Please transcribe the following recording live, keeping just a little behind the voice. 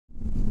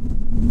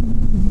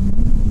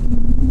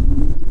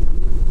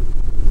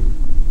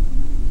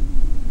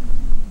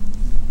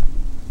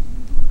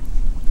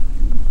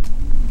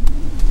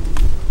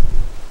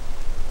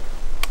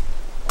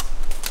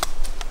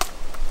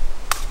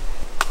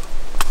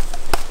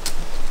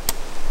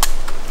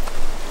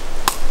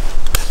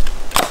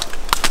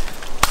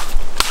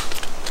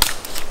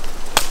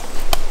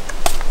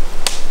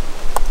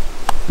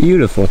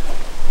Beautiful.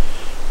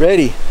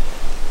 Ready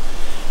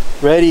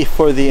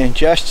for the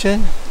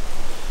ingestion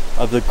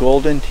of the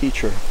golden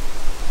teacher.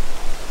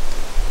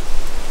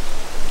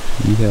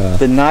 Yeah.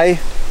 The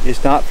knife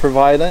is not for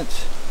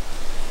violence,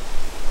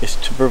 it's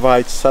to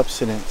provide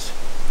substance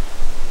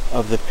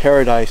of the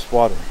paradise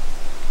water.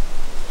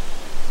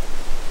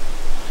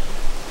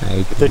 I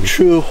agree. The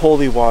true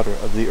holy water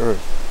of the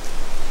earth.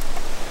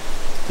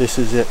 This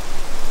is it.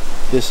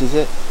 This is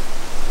it.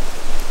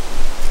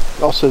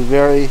 It's also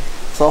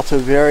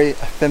very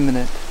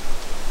effeminate.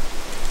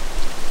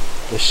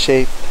 The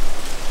shape.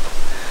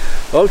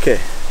 Okay.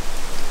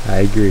 I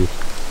agree.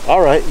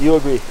 All right, you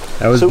agree.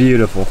 That was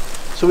beautiful.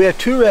 So we have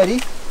two ready.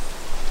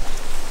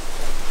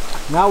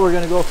 Now we're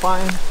gonna go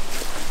find.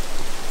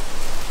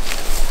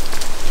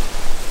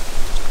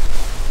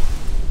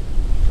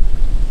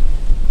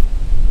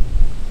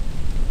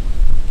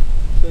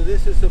 So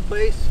this is the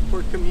place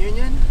for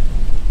communion,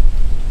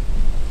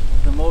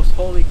 the most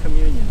holy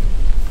communion,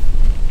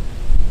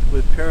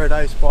 with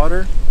paradise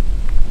water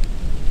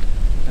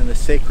and the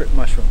sacred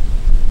mushroom,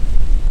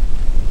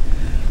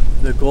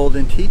 the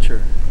golden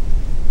teacher.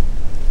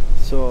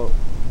 So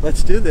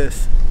let's do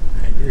this.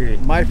 I agree.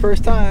 My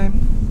first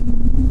time.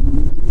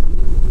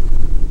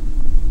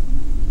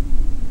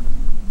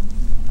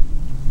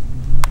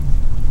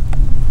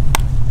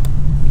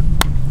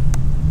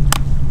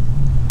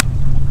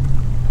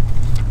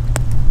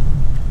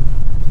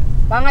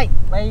 Ba ngay,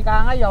 bay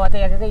ka ngay yo ate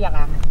cái giặc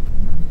hàng.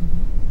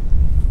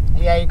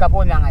 Vậy ka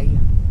pun lang ay.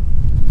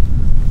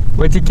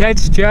 What'd you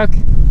catch, Chuck?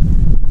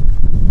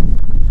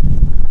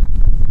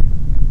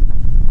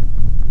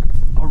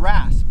 A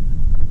rasp.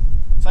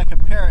 It's like a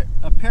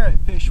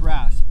parrotfish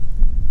rasp.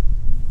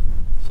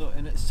 So,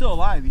 and it's still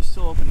alive. He's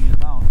still opening his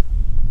mouth.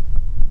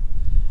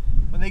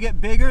 When they get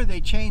bigger,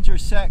 they change their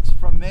sex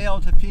from male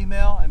to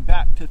female and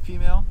back to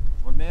female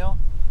or male,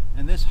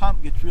 and this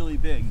hump gets really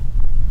big.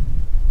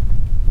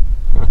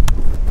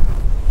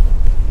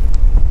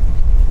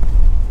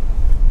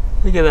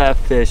 Look at that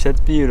fish. That's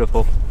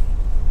beautiful.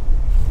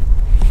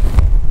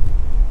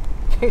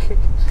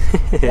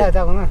 Dạ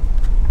tao cũng.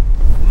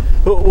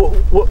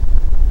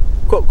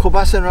 Ko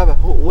basan raba.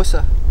 What's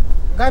that?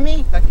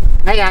 Kami.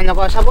 Ngayon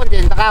ako sabon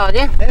din takaw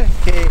din.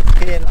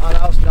 Kaya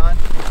anaus nan.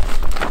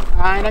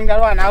 Ah, nang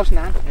dalawa na house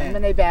na. Ano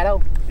na ipero.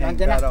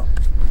 Nandiyan na.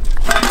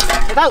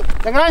 Ito,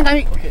 tanggalan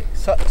kami. Okay,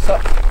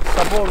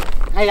 sabor.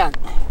 Ngayon.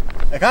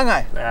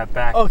 Kangay.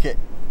 Back. Okay.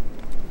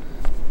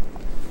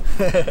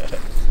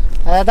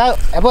 Ito,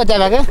 abo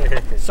tayo ba?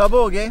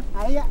 Sabor game.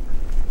 Ayya.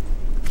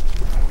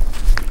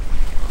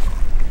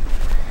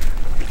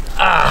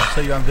 So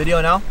you're on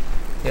video now?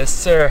 Yes,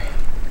 sir.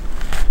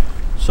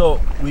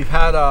 So we've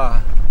had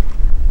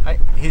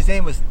his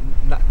name was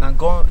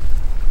Nangon.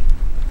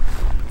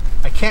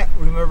 I can't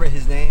remember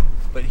his name,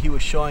 but he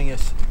was showing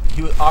us.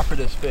 He offered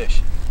us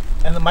fish,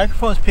 and the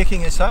microphone's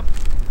picking us up.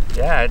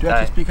 Yeah, Do you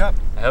have to speak up?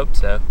 I hope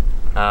so.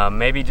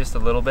 Maybe just a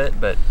little bit,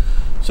 but.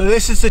 So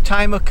this is the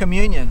time of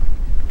communion.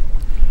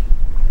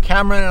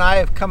 Cameron and I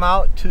have come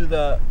out to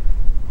the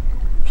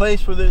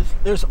place where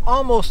there's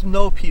almost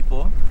no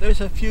people. There's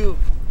a few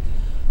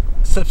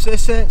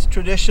subsistence,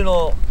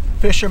 traditional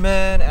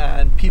fishermen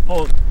and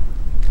people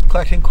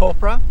collecting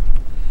copra.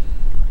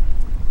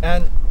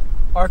 And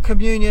our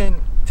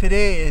communion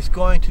today is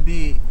going to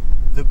be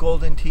the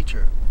golden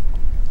teacher.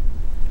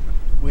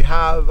 We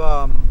have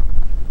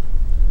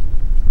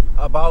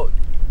about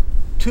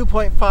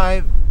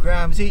 2.5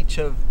 grams each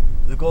of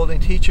the golden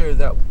teacher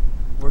that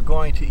we're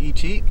going to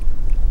each eat.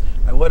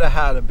 I would have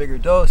had a bigger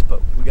dose,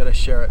 but we got to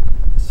share it.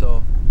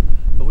 So,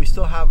 but we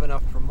still have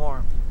enough for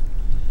more.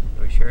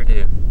 We sure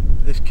do.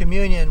 This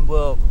communion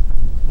will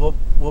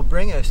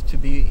bring us to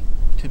be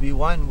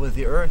one with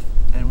the earth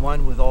and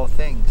one with all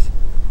things,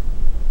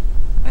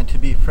 and to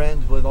be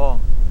friends with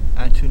all,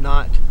 and to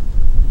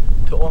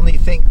only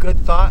think good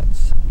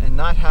thoughts and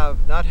not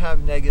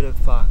have negative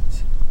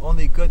thoughts.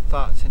 Only good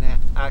thoughts and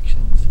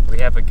actions. We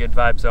have a good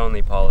vibes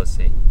only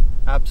policy.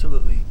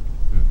 Absolutely.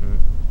 Mm-hmm.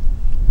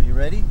 Are you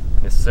ready?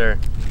 Yes, sir.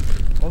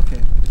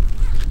 Okay.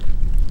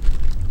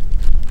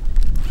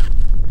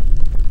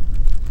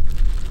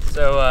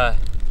 So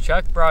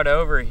Chuck brought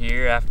over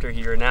here after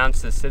he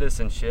renounced his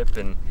citizenship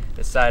and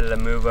decided to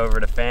move over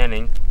to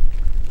Fanning.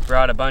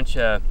 Brought a bunch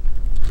of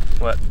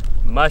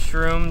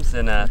mushrooms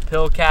and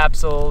pill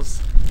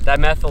capsules,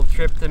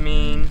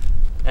 dimethyltryptamine,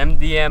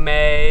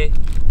 MDMA,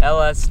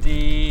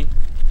 LSD,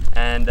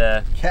 and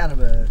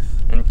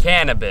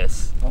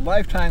cannabis. A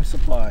lifetime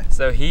supply.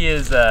 So he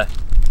is, and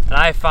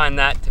I find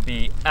that to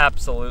be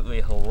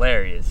absolutely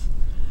hilarious.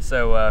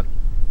 So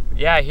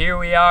yeah, here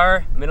we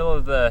are, middle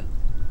of the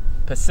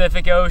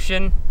Pacific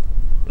Ocean,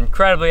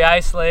 incredibly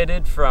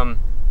isolated from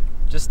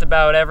just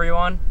about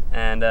everyone,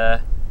 and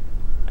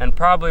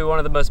probably one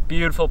of the most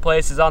beautiful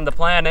places on the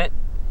planet,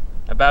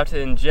 about to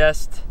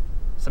ingest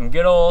some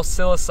good old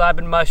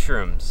psilocybin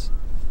mushrooms,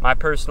 my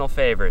personal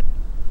favorite.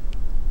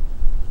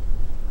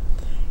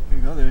 Here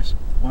you go, there's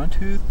 1,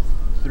 2,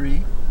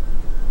 3,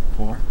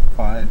 4,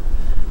 5.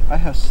 I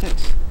have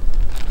 6.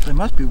 There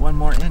must be one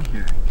more in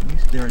here.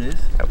 There it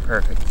is. Oh,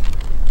 perfect.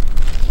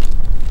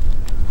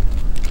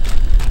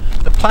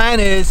 plan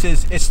is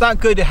it's not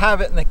good to have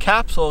it in the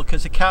capsule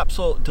because the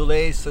capsule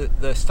delays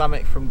the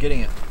stomach from getting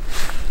it.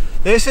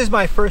 This is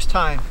my first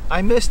time.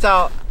 I missed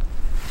out.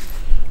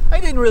 I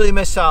didn't really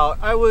miss out.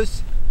 I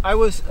was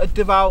a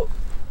devout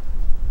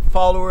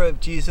follower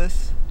of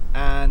Jesus,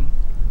 and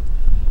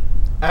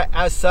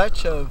as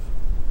such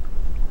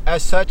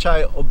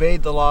I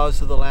obeyed the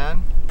laws of the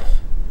land,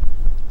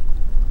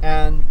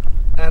 and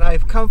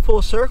I've come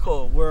full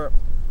circle where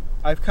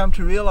I've come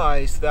to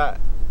realize that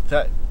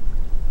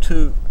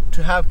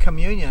to have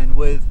communion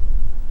with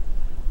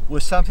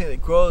something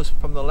that grows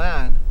from the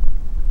land,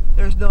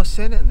 there's no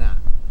sin in that.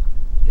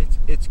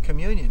 It's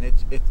communion.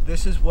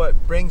 This is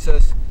what brings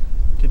us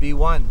to be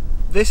one.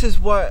 This is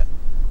what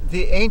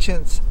the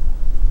ancients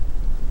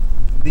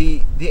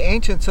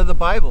of the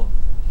Bible,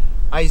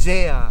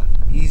 Isaiah,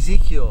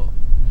 Ezekiel,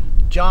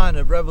 John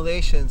of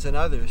Revelations, and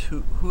others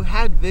who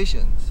had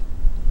visions.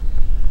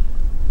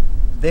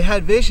 They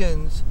had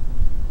visions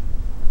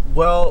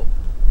while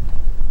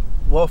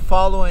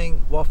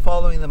following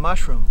the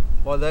mushroom,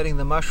 while letting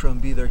the mushroom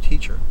be their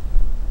teacher.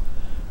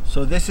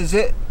 So this is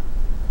it.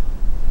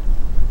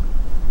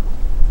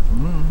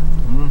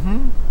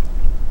 Mm-hmm.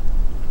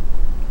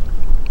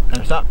 And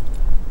it's not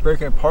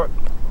breaking apart.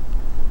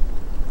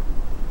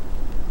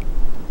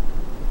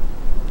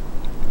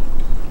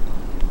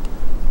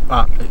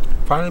 It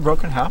finally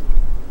broke in half.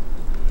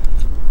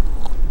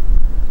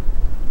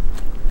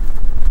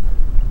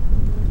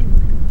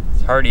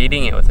 It's hard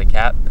eating it with the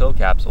pill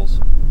capsules.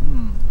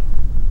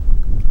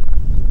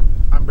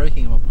 I'm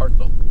breaking them apart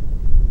though.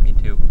 Me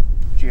too.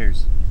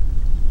 Cheers.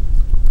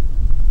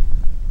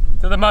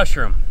 To the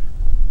mushroom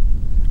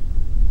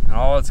and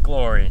all its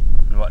glory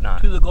and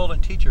whatnot. To the golden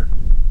teacher.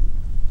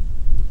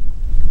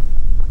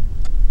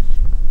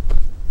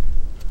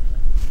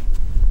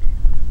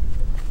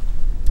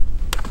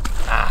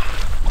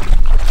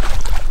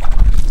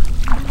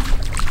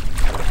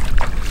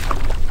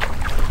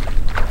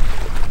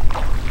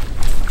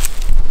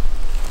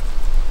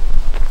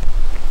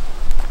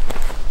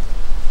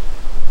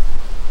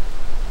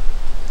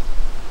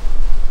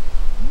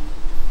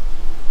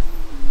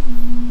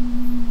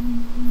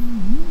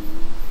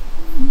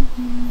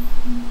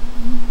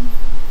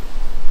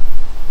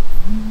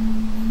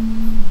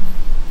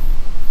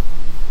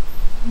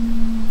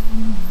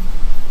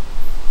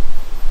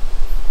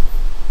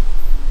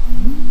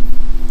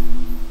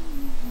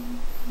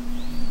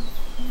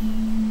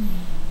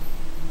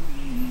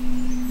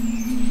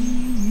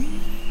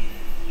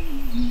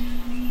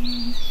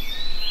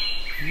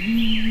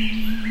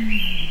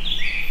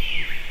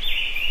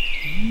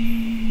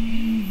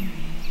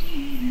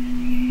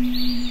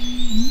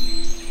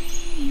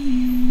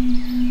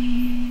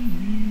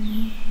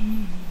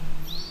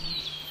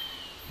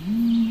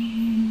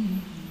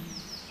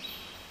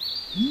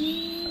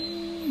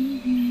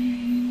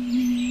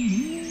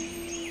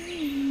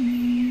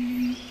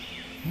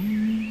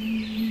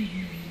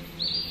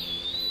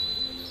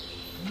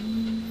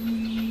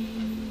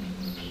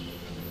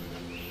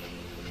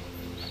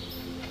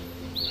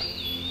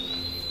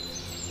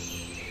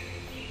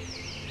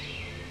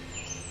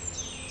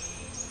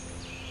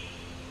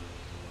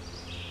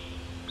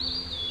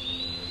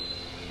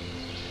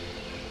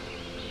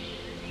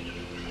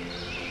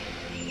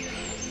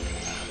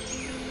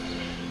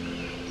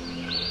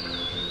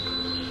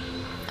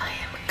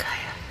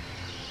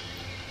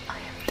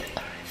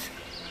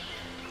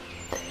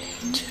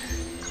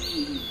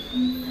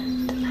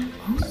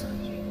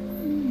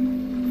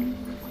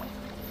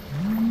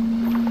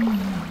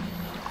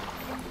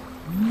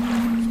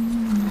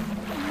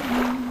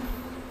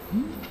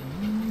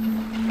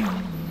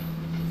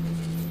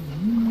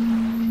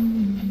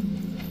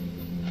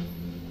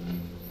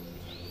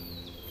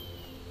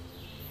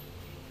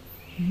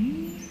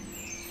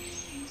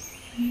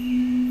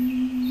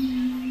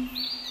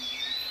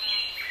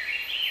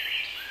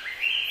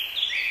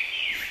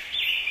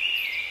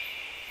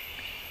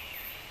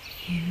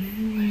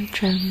 You are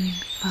traveling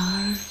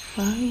far,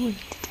 far away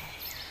today.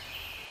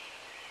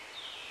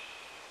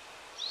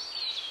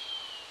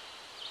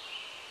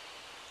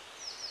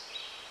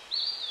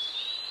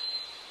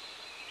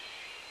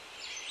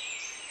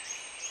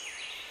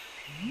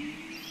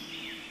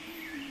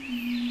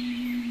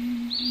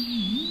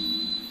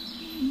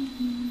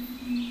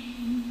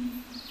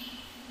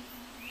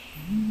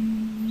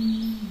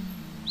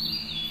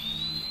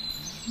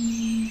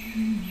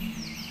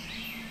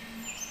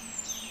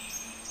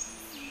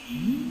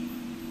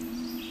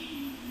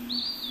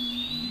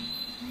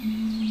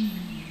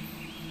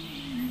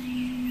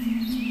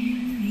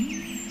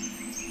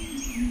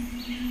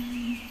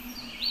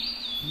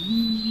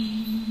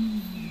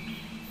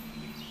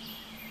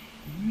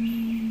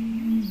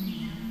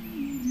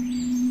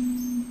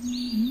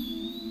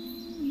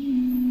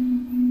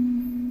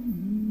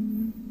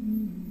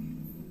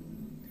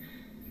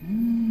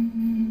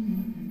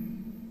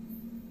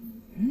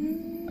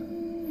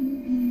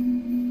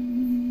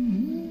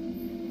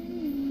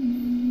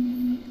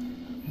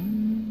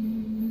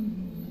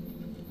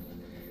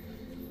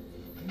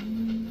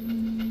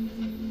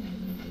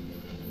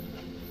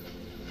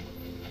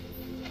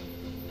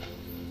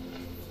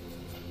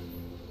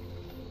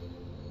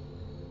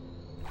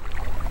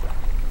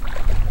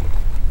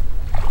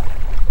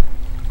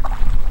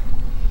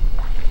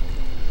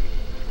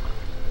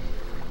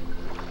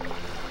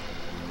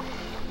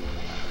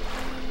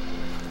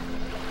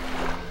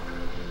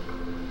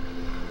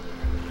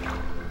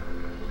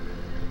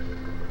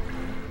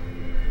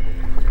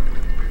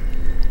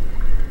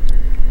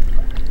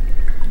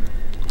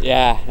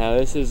 Yeah, now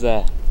this is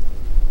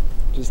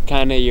just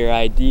kind of your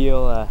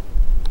ideal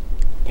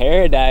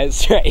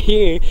paradise right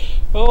here.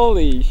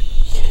 Holy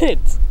shit!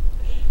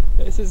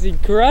 This is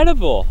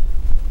incredible.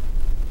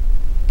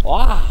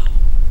 Wow.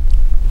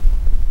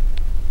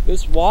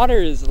 This water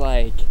is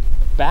like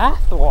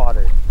bath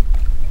water.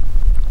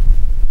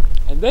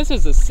 And this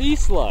is a sea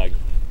slug.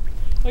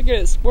 Look at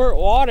it squirt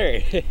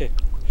water.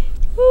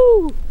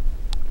 Woo!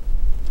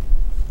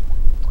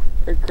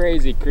 They're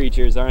crazy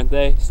creatures, aren't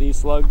they? Sea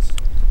slugs.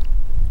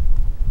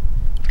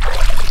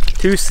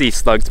 2 sea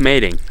slugs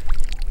mating.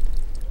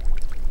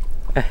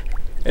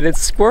 And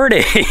it's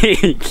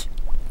squirting.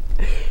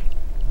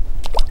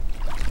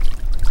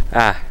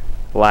 Ah,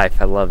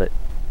 life, I love it.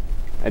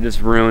 I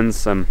just ruined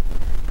some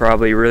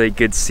probably really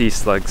good sea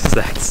slug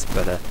sex,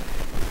 but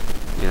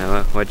you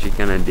know, what you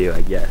gonna do,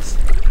 I guess.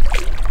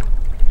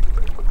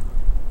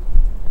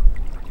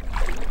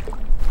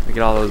 Look at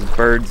all those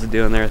birds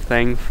doing their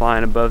thing,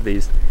 flying above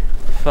these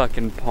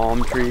fucking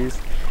palm trees.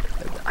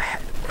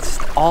 It's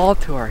all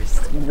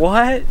tourists.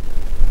 What?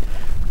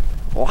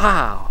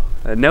 Wow.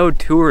 No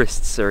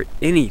tourists or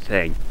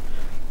anything.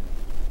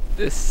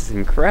 This is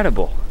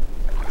incredible.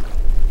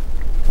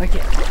 Like,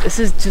 this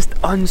is just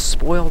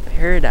unspoiled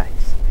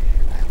paradise.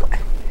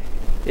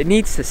 It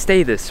needs to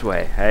stay this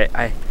way.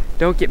 I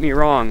don't get me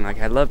wrong, like,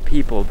 I love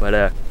people,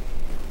 but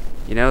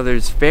you know,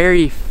 there's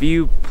very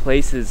few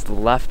places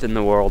left in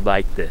the world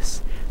like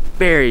this.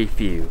 Very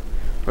few.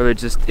 Where they're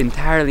just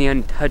entirely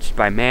untouched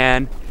by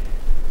man.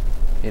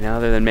 You know,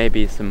 other than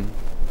maybe some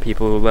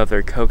people who love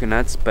their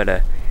coconuts,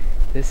 but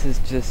this is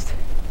just...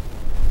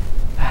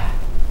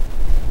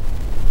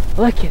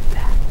 Look at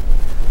that.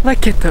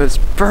 Look at those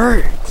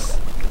birds.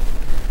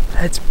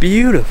 That's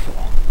beautiful.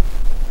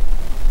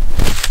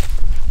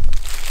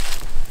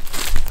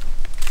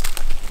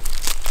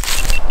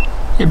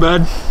 Hey,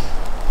 bud.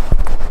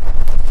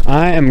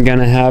 I am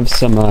gonna have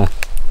some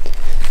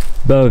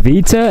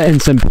Bovita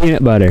and some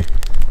peanut butter.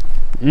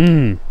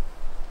 Mmm.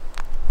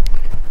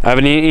 I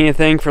haven't eaten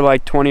anything for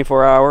like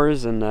 24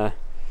 hours, and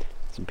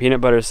some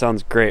peanut butter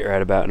sounds great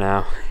right about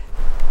now.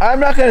 I'm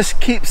not gonna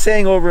keep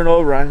saying over and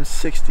over I'm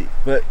 60,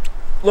 but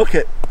look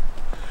at,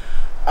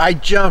 I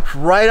jumped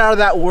right out of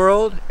that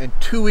world, and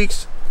 2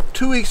 weeks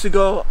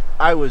ago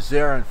I was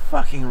there in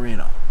fucking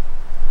Reno.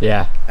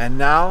 Yeah. And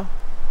now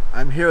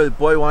I'm here with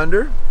Boy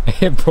Wonder.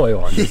 Boy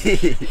Wonder.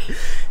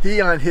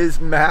 He on his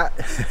mat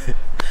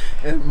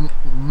and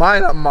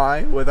mine on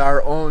mine with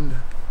our own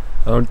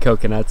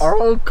coconuts. Our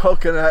own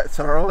coconuts,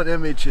 our own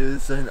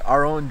images, and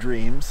our own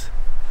dreams.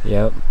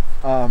 Yep.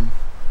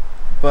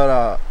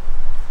 But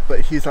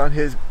he's on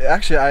his.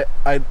 Actually,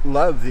 I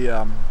love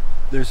the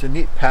there's a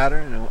neat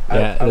pattern. And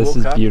yeah, this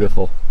is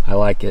beautiful. I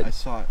like it. I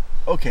saw it.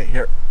 Okay,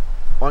 here,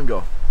 one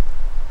go.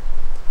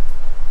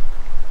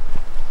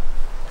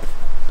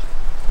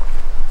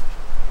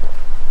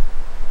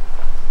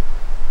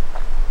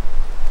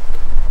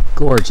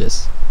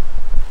 Gorgeous.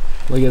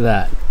 Look at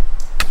that.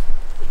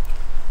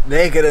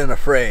 Naked and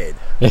afraid.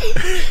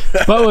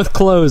 But with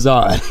clothes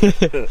on.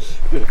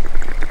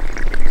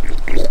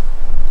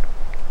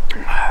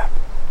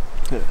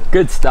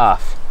 Good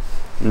stuff.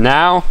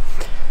 Now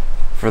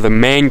for the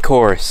main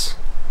course.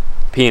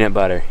 Peanut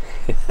butter.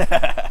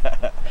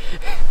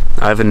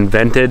 I've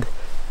invented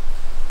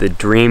the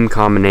dream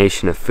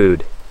combination of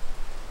food.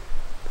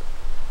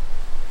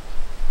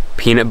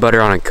 Peanut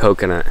butter on a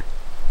coconut.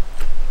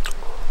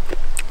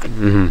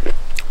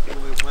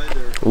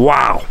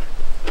 Wow.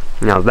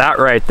 Now that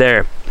right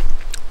there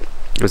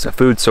is a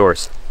food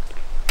source.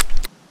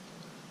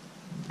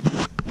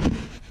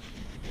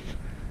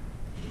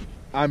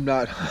 I'm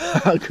not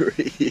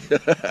hungry.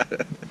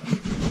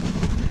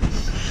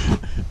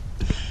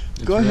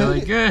 Go ahead.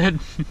 Really good.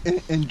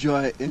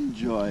 Enjoy.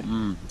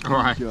 All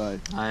right. Enjoy.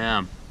 I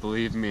am.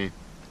 Believe me.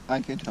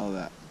 I can tell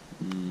that.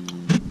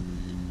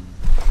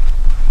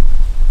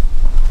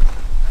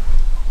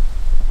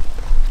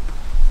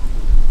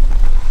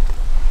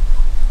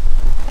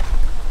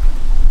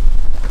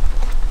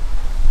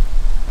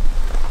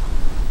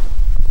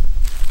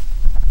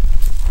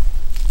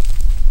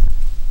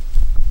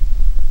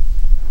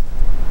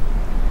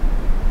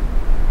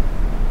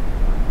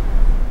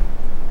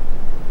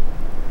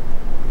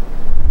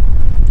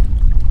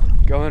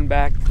 Going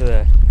back to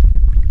the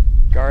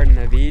Garden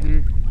of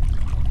Eden,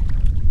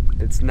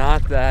 it's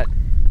not that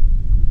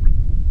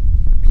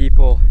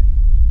people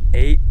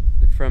ate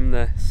from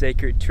the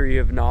sacred tree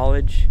of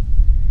knowledge,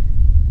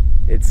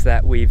 it's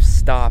that we've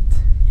stopped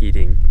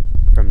eating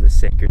from the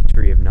sacred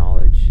tree of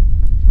knowledge.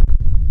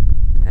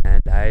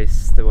 And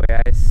the way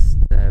I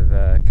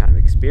have kind of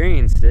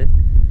experienced it,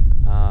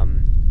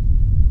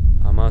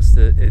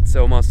 it's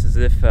almost as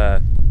if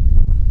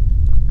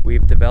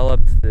we've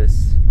developed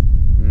this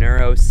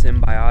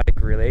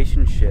neurosymbiotic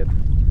relationship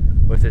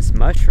with this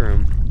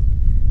mushroom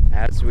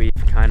as we've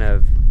kind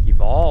of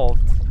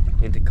evolved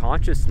into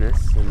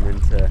consciousness and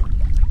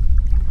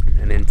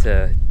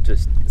into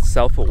just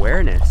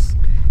self-awareness,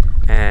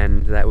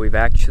 and that we've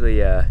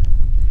actually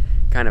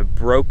kind of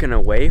broken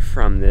away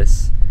from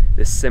this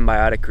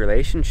symbiotic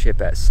relationship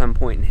at some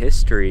point in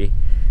history,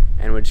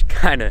 and which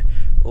kind of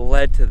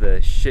led to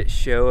the shit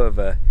show of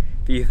a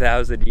few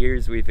thousand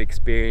years we've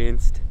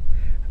experienced.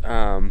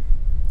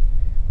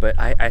 But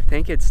I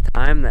think it's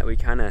time that we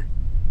kind of,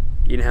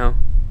 you know,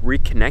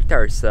 reconnect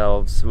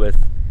ourselves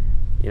with,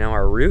 you know,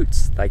 our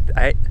roots. Like,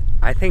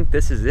 I think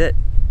this is it.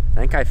 I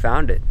think I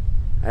found it.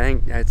 I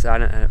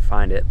didn't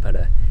find it,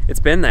 but it's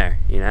been there,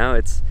 you know.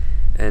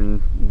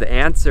 And the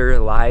answer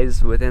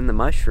lies within the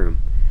mushroom,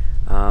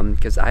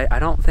 because I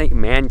don't think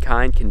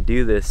mankind can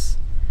do this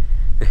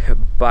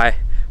by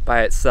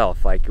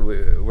itself. Like,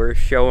 we're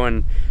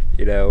showing,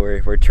 you know,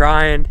 we're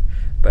trying,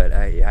 but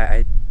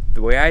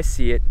the way I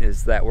see it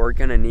is that we're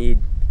gonna need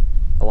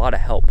a lot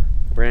of help.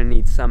 We're gonna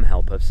need some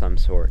help of some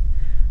sort.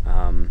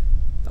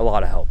 A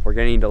lot of help. We're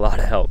gonna need a lot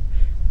of help.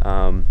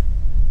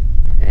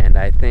 And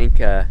I think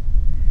the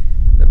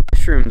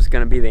mushroom's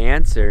gonna be the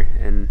answer,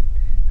 and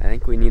I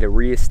think we need to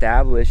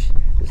reestablish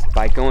just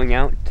by going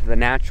out to the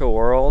natural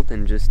world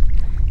and just,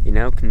 you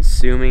know,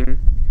 consuming,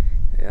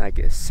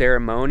 like,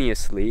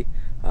 ceremoniously,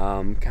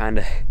 kind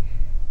of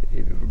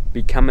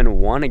becoming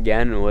one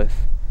again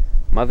with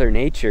Mother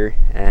Nature.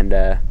 And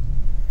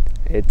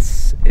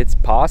it's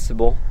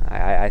possible,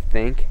 I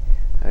think,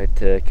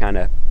 to kind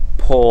of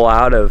pull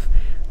out of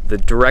the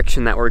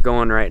direction that we're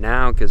going right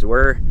now, because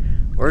we're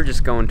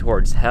just going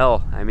towards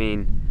hell. I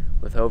mean,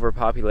 with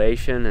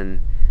overpopulation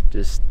and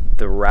just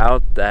the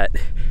route that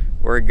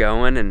we're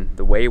going and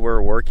the way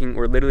we're working,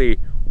 we're literally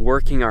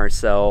working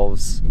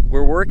ourselves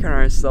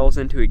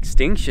into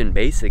extinction,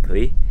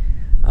 basically.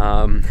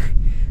 And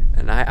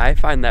I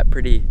find that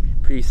pretty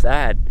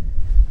sad.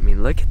 I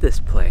mean, look at this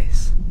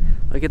place.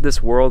 Look at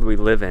this world we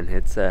live in.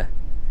 It's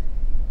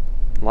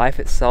life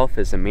itself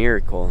is a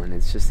miracle, and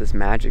it's just this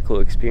magical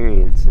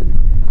experience. And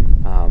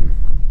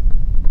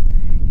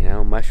you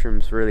know,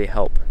 mushrooms really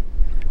help.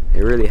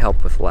 They really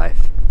help with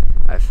life,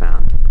 I've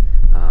found.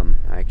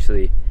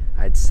 Actually,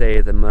 I'd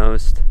say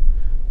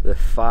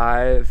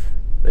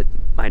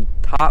my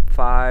top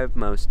 5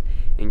 most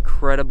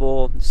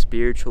incredible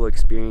spiritual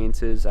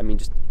experiences, I mean,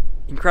 just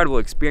incredible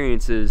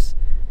experiences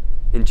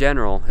in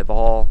general, have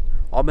all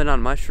been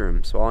on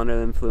mushrooms, all under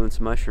the influence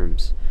of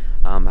mushrooms.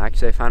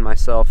 Actually, I find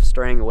myself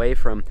straying away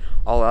from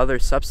all other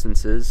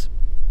substances.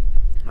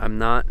 I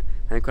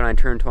think when I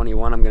turn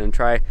 21, I'm going to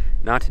try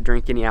not to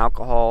drink any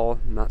alcohol,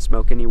 not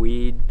smoke any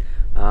weed,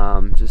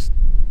 just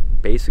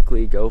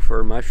basically go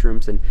for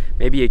mushrooms, and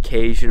maybe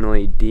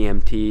occasionally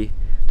DMT,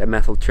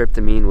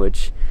 dimethyltryptamine,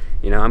 which,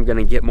 you know, I'm going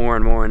to get more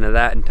and more into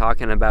that and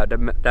talking about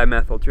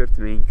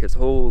dimethyltryptamine, because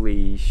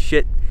holy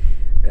shit,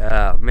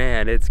 oh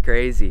man, it's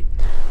crazy.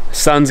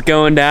 Sun's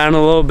going down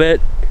a little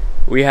bit.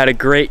 We had a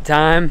great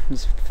time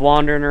just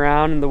wandering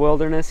around in the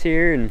wilderness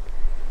here, and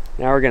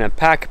now we're going to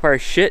pack up our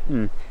shit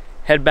and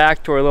head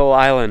back to our little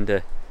island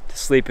to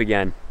sleep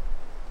again.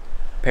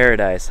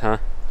 Paradise, huh?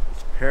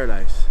 It's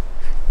paradise.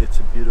 It's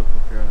a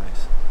beautiful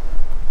paradise.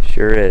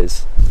 Sure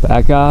is.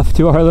 Back off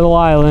to our little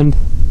island.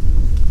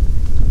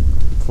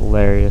 It's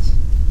hilarious.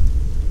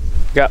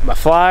 Got my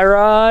fly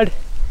rod,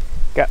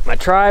 got my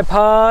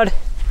tripod,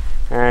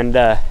 and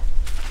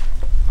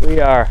we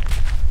are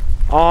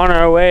on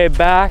our way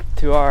back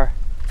to our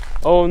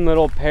own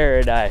little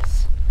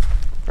paradise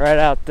right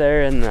out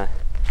there in the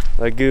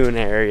lagoon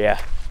area.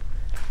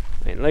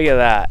 I mean, look at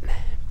that.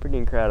 Pretty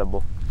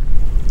incredible.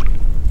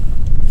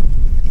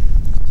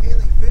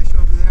 Tailing fish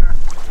over there.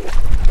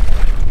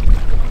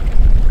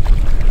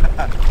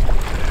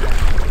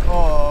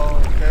 Oh,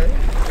 okay.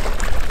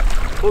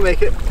 We'll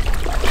make it.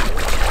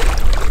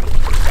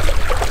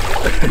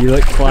 You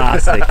look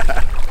classic.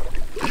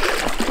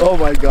 Oh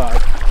my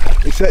God.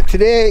 Except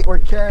today we're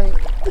carrying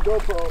the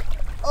GoPro.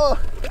 Oh,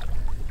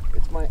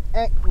 it's my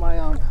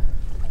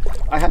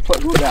I have to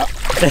let go of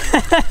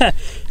that.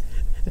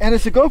 And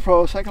it's a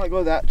GoPro, so I can let go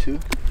of that too.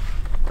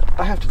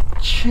 I have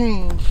to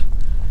change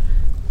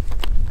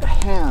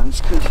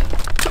hands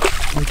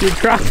because you're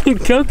dropping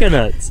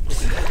coconuts.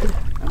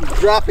 I'm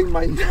dropping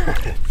my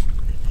nuts.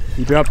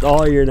 You dropped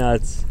all your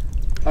nuts.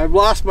 I've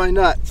lost my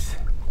nuts.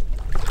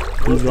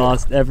 He's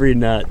lost every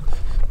nut.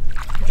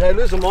 Did I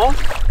lose them all?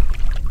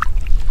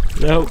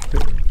 Nope.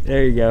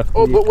 There you go.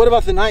 Oh, but what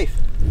about the knife?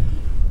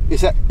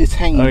 It's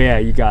hanging? Oh yeah,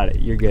 you got it.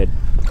 You're good.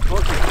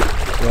 Okay.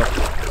 Yep.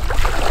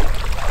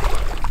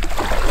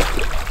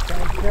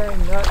 I'm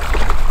carrying nuts.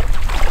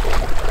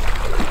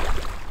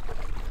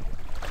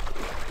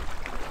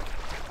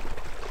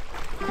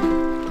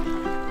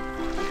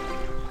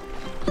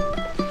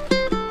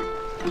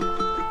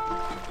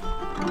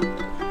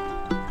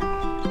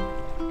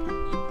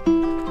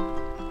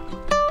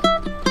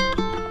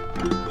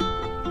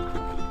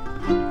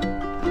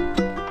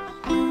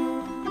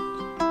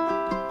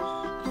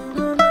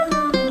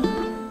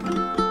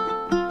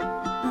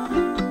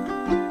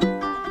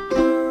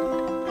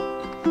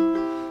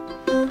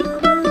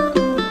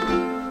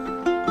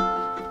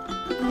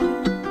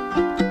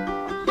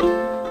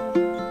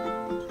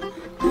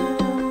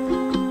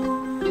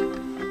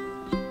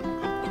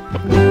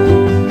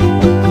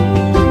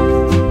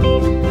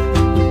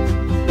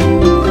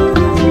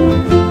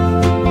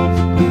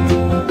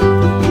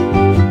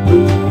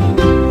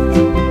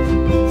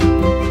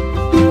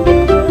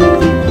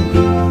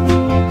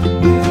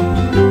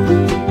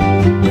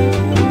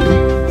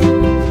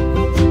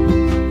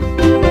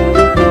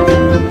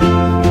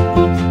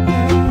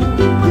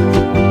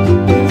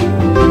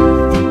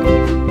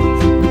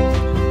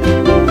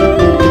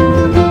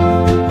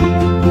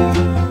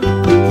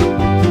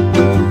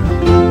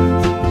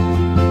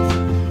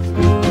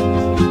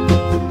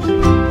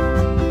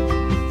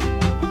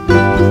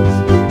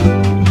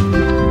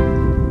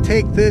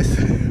 this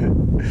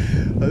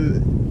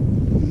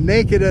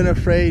naked and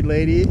afraid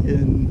lady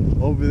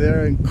over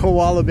there in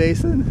Koala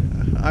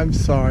Basin. I'm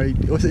sorry.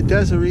 Was it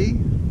Desiree?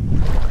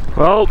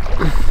 Well,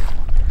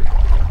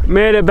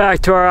 made it back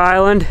to our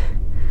island.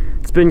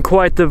 It's been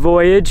quite the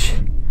voyage.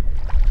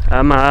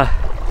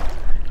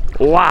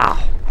 Wow,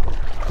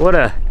 what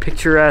a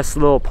picturesque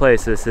little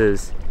place this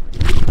is.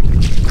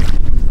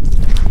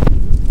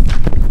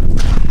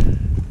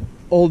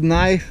 Old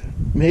knife.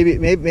 Maybe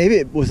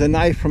it was a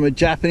knife from a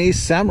Japanese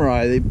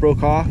samurai. They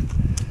broke off.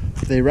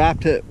 They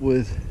wrapped it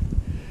with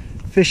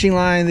fishing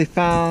line they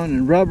found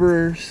and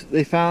rubbers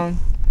they found.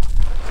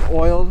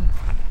 Oiled.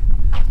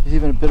 There's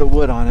even a bit of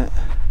wood on it.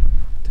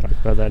 Talk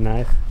about that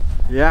knife.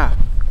 Yeah.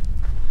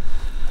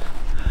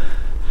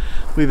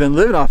 We've been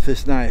living off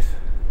this knife.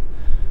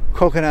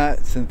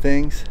 Coconuts and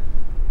things.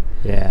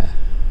 Yeah.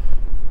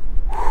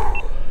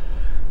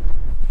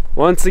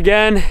 Once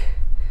again,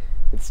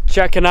 it's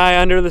Chuck and I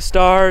under the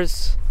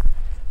stars,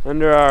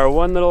 under our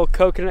one little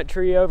coconut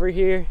tree over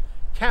here.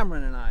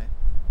 Cameron and I.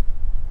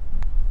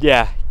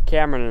 Yeah,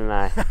 Cameron and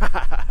I.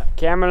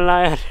 Cameron and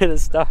I under the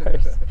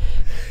stars.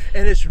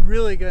 And it's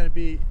really going to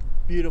be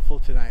beautiful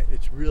tonight.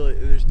 It's really,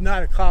 there's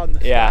not a cloud in the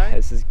sky. Yeah,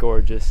 this is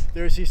gorgeous.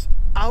 There's these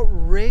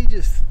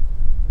outrageous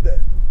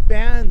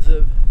bands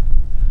of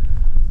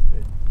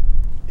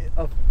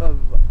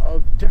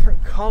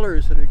different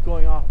colors that are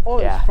going off. Oh,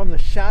 yeah. It's from the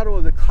shadow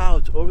of the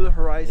clouds over the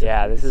horizon.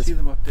 Yeah, this is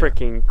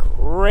freaking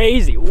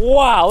crazy.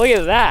 Wow, look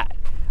at that.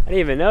 I didn't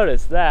even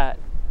notice that.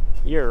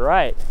 You're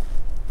right.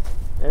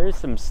 There's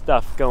some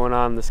stuff going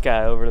on in the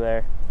sky over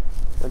there.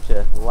 Bunch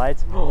of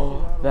lights.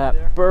 Oh,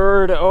 that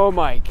bird. Oh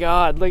my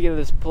God, look at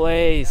this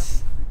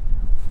place.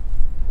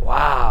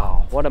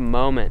 Wow, what a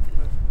moment.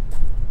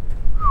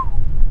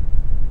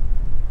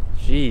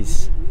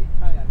 Jeez.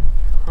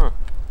 Huh.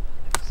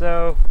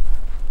 So,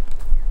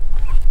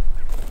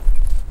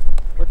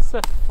 what's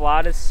the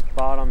flattest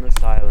spot on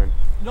this island?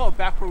 No,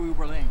 back where we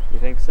were laying. You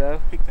think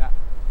so? Pick that.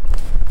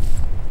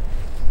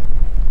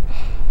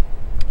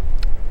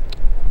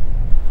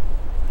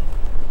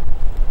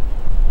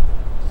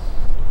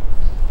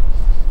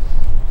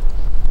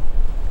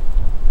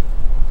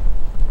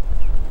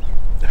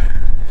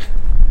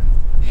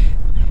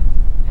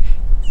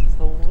 This is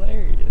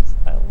hilarious.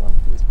 I love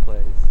this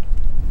place.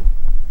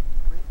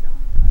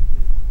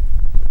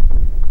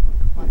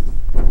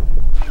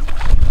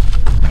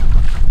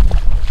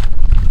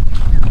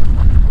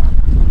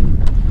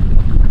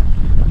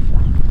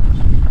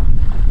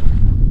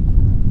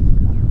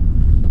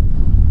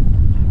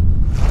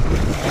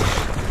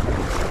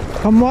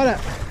 Come on it.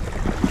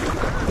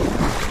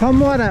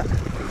 Come on it.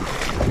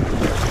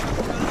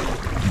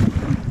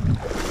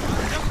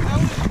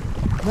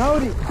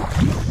 Maori.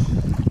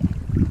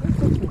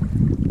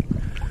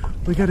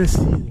 We gotta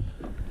see.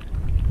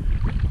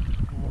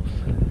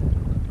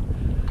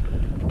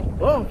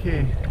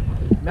 Okay.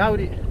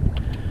 Maori.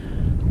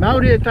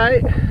 Maori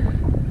tai.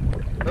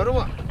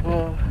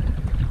 Oh.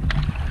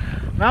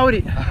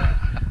 Maori.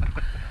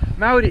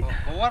 Maori.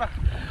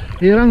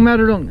 Irang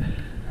marurung.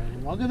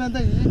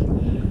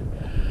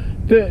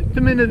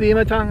 The minute the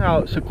imatang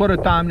out, so quarter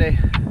time ne.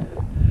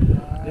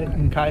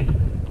 Okay.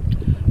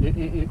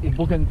 It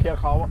booking tia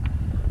kawa.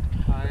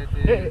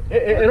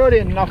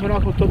 Erode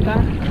naku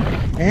tota.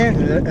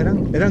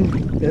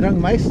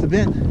 Erang mais the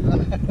bin.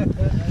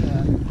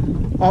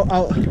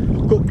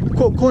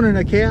 Kona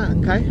na kaya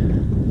okay.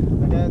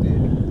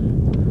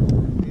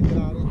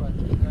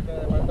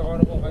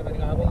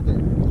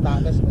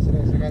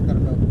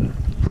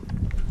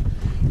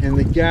 In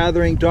the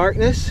gathering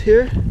darkness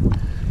here,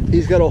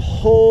 he's got a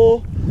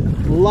whole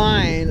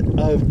line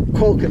of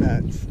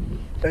coconuts.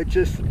 That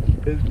just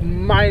is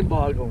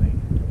mind-boggling.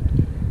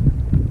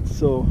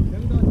 So,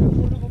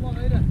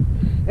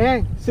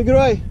 eh,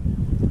 siguroi,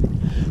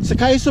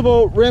 sakay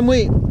subo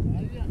remwi.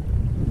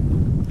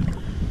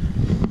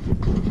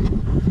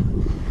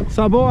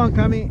 Sabo ang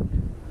kami.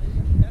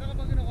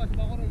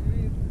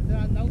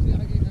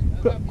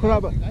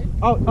 Kuraba.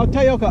 Oh,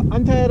 tayo ka.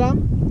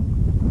 Antayaram.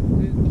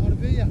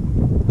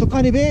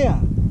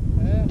 Tokanibea.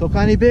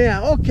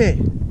 Okay.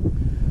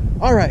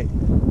 All right.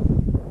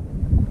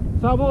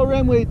 Sabo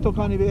remwi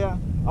Tokanibea.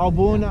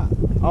 Albuna.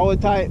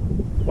 Awatai.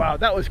 Wow,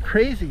 that was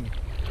crazy.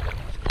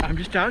 I'm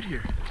just out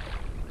here.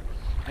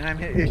 And I'm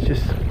here.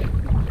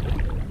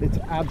 It's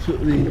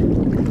absolutely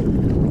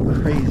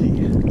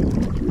crazy.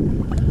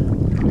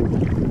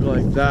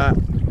 Like that.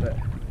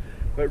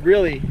 But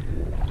really,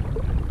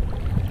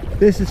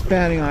 this is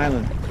Fanning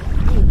Island.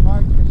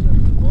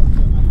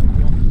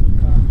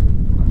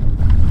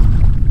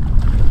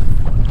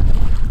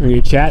 Are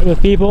you chatting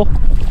with people?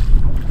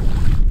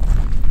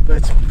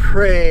 Let's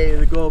pray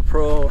the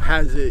GoPro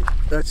has it.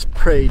 Let's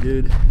pray,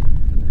 dude.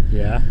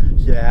 Yeah?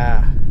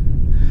 Yeah.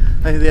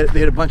 I think they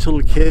had a bunch of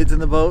little kids in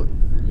the boat.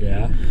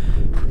 Yeah.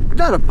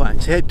 Not a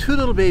bunch. They had two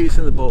little babies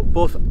in the boat,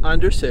 both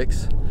under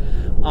 6.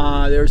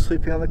 They were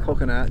sleeping on the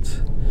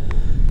coconuts.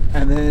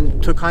 And then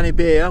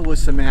Tokanibea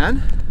was the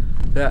man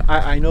that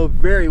I know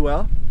very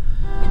well.